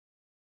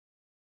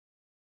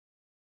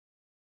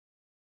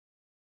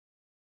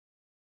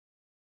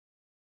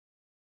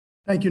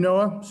Thank you,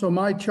 Noah. So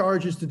my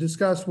charge is to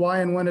discuss why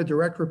and when a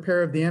direct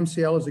repair of the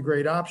MCL is a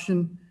great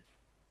option.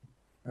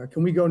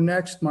 Can we go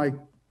next?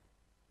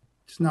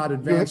 It's not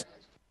advanced.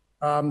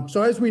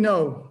 So as we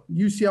know,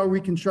 UCL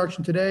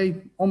reconstruction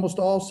today, almost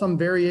some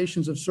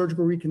variations of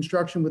surgical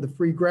reconstruction with a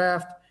free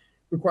graft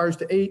requires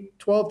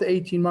 12 to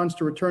 18 months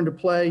to return to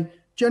play,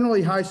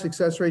 generally high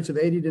success rates of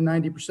 80 to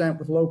 90%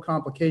 with low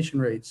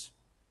complication rates.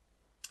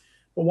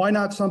 But why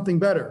not something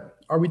better?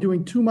 Are we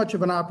doing too much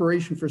of an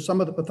operation for some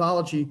of the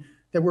pathology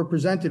that we're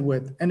presented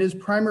with? And is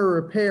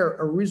primary repair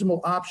a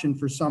reasonable option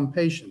for some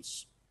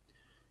patients?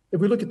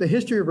 If we look at the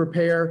history of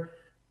repair,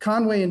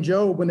 Conway and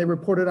Jobe, when they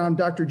reported on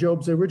Dr.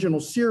 Jobe's original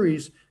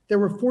series, there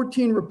were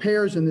 14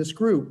 repairs in this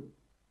group.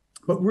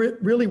 But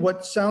really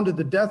what sounded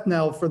the death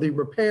knell for the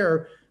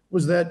repair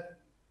was that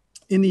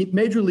in the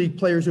major league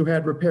players who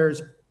had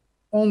repairs,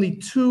 only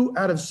 2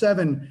 out of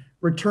 7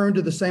 returned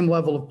to the same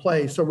level of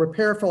play. So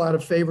repair fell out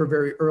of favor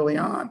very early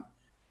on.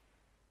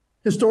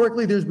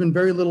 Historically, there's been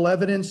very little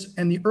evidence,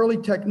 and the early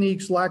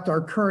techniques lacked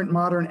our current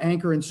modern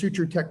anchor and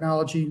suture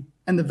technology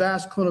and the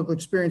vast clinical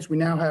experience we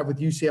now have with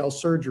UCL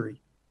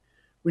surgery.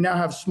 We now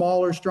have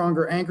smaller,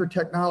 stronger anchor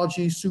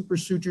technology, super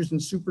sutures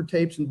and super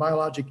tapes and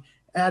biologic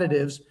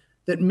additives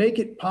that make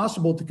it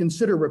possible to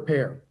consider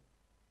repair.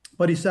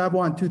 Buddy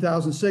Savoie in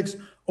 2006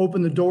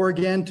 opened the door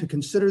again to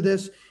consider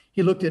this.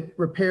 He looked at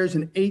repairs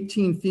in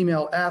 18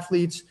 female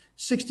athletes.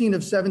 16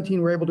 of 17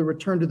 were able to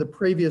return to the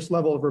previous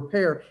level of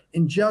repair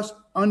in just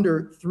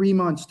under 3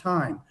 months'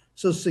 time,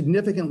 so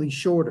significantly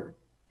shorter.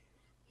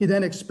 He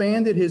then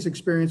expanded his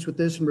experience with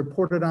this and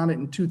reported on it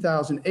in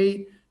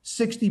 2008.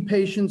 60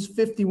 patients,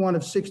 51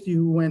 of 60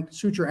 who went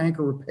suture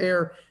anchor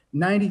repair,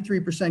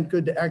 93%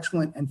 good to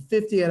excellent, and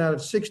 58 out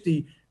of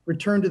 60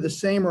 returned to the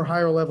same or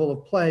higher level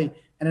of play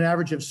and an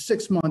average of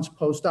 6 months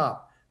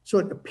post-op. So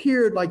it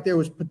appeared like there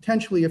was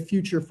potentially a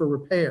future for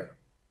repair.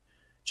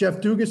 Jeff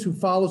Dugas, who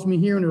follows me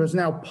here and who has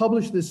now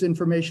published this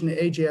information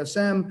to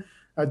AJSM,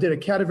 did a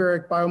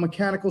cadaveric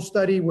biomechanical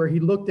study where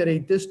he looked at a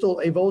distal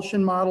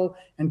avulsion model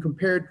and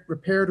compared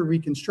repair to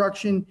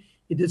reconstruction.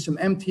 He did some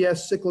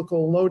MTS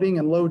cyclical loading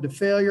and load to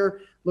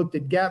failure, looked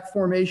at gap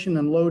formation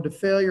and load to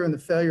failure and the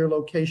failure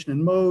location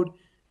and mode.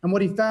 And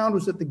what he found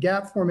was that the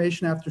gap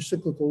formation after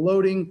cyclical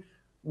loading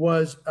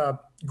was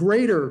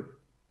greater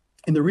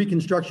in the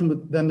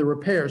reconstruction than the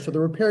repair. So the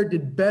repair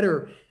did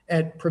better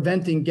at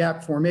preventing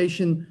gap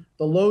formation.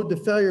 The load to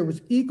failure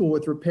was equal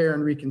with repair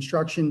and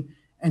reconstruction.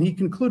 And he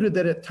concluded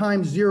that at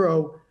time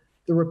 0,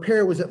 the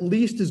repair was at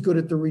least as good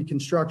at the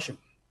reconstruction.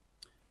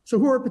 So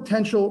who are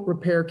potential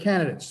repair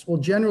candidates? Well,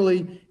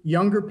 generally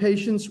younger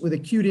patients with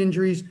acute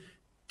injuries,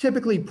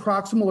 typically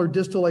proximal or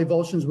distal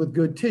avulsions with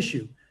good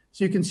tissue.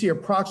 So you can see a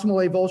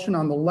proximal avulsion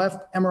on the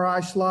left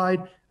MRI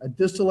slide, a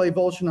distal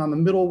avulsion on the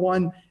middle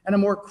one, and a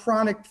more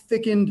chronic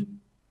thickened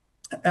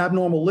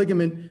abnormal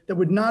ligament that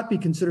would not be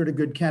considered a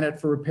good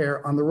candidate for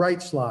repair on the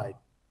right slide.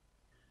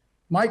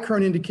 My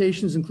current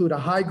indications include a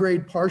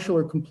high-grade partial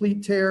or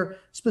complete tear,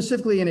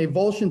 specifically an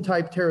avulsion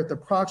type tear at the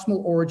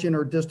proximal origin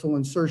or distal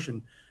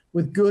insertion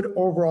with good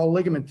overall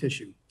ligament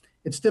tissue.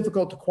 It's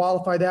difficult to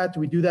qualify that. Do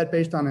we do that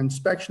based on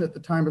inspection at the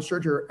time of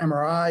surgery or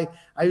MRI?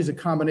 I use a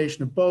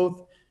combination of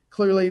both.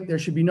 Clearly, there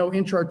should be no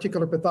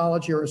intra-articular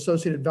pathology or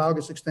associated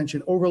valgus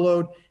extension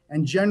overload,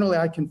 and generally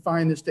I can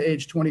find this to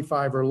age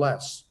 25 or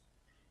less.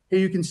 Here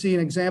you can see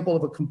an example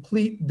of a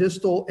complete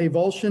distal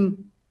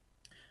avulsion.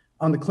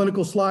 On the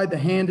clinical slide, the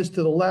hand is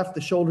to the left,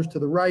 the shoulder's to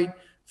the right.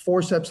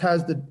 Forceps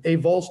has the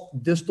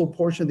avulsed distal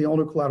portion of the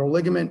ulnar collateral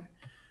ligament.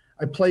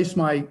 I place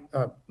my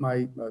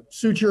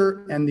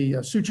suture and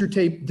the suture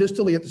tape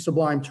distally at the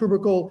sublime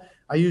tubercle.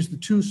 I use the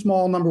 2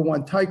 small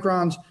 #1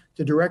 ticrons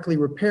to directly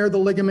repair the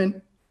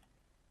ligament,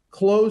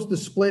 close the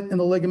split in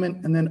the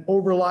ligament, and then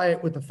overlay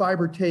it with the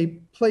fiber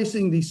tape,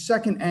 placing the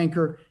second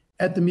anchor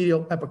at the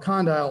medial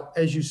epicondyle,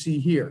 as you see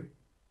here.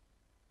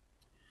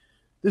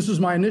 This was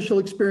my initial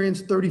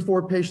experience,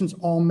 34 patients,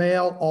 all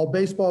male, all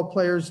baseball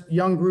players,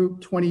 young group,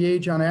 20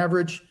 age on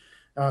average,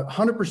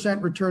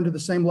 100% returned to the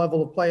same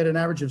level of play at an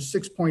average of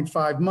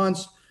 6.5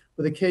 months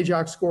with a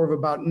KJOC score of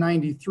about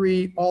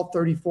 93. All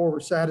 34 were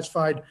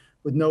satisfied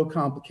with no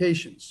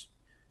complications.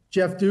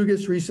 Jeff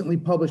Dugas recently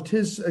published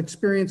his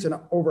experience in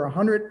over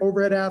 100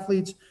 overhead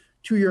athletes,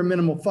 2-year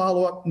minimal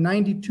follow-up,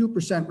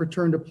 92%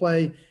 return to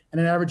play,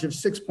 and an average of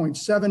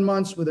 6.7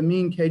 months with a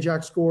mean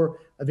KJOC score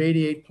of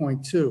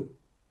 88.2.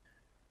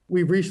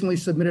 We've recently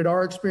submitted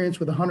our experience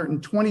with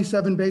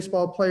 127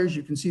 baseball players.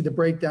 You can see the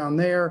breakdown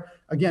there.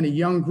 Again, a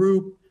young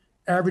group,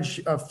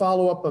 average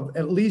follow-up of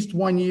at least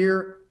 1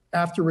 year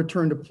after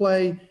return to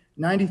play,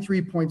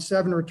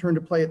 93.7 return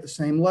to play at the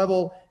same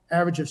level,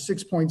 average of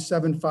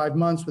 6.75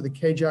 months with a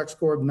KJOC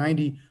score of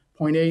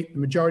 90.8. The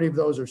majority of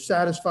those are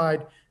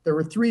satisfied. There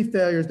were 3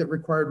 failures that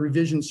required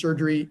revision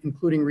surgery,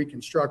 including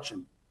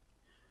reconstruction.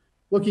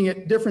 Looking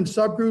at different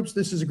subgroups,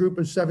 this is a group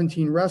of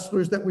 17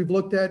 wrestlers that we've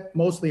looked at,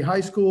 mostly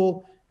high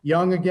school,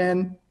 young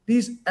again.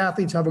 These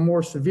athletes have a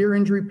more severe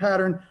injury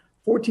pattern.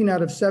 14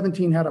 out of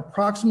 17 had a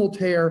proximal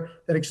tear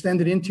that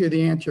extended into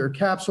the anterior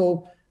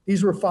capsule.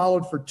 These were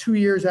followed for 2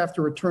 years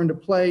after return to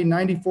play,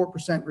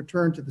 94%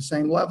 returned to the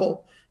same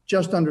level,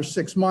 just under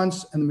 6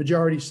 months, and the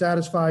majority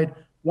satisfied.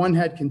 One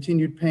had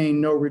continued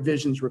pain, no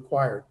revisions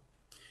required.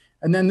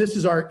 And then this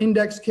is our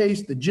index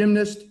case, the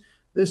gymnast.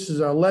 This is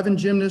 11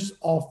 gymnasts,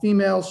 all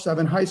females,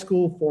 7 high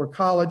school, 4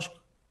 college.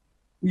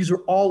 These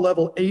are all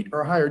level 8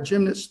 or higher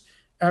gymnasts,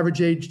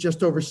 average age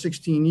just over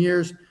 16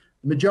 years.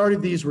 The majority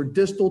of these were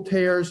distal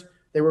tears.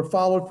 They were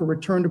followed for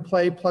return to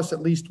play plus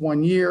at least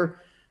 1 year.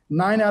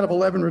 9 out of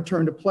 11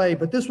 returned to play,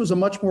 but this was a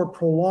much more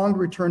prolonged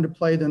return to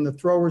play than the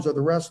throwers or the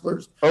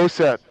wrestlers.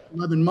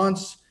 11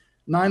 months,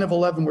 9 of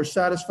 11 were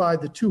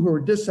satisfied. The 2 who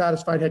were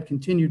dissatisfied had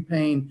continued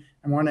pain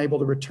and were unable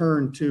to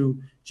return to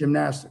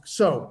gymnastics.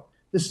 So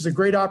this is a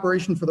great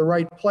operation for the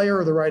right player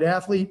or the right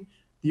athlete.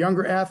 The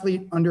younger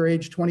athlete, under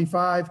age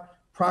 25,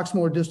 proximal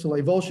or distal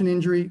avulsion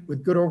injury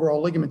with good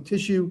overall ligament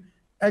tissue,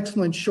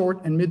 excellent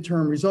short and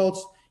midterm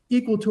results,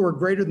 equal to or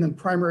greater than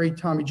primary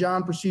Tommy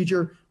John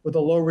procedure with a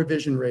low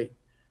revision rate.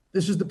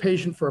 This is the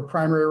patient for a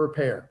primary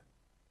repair.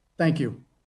 Thank you.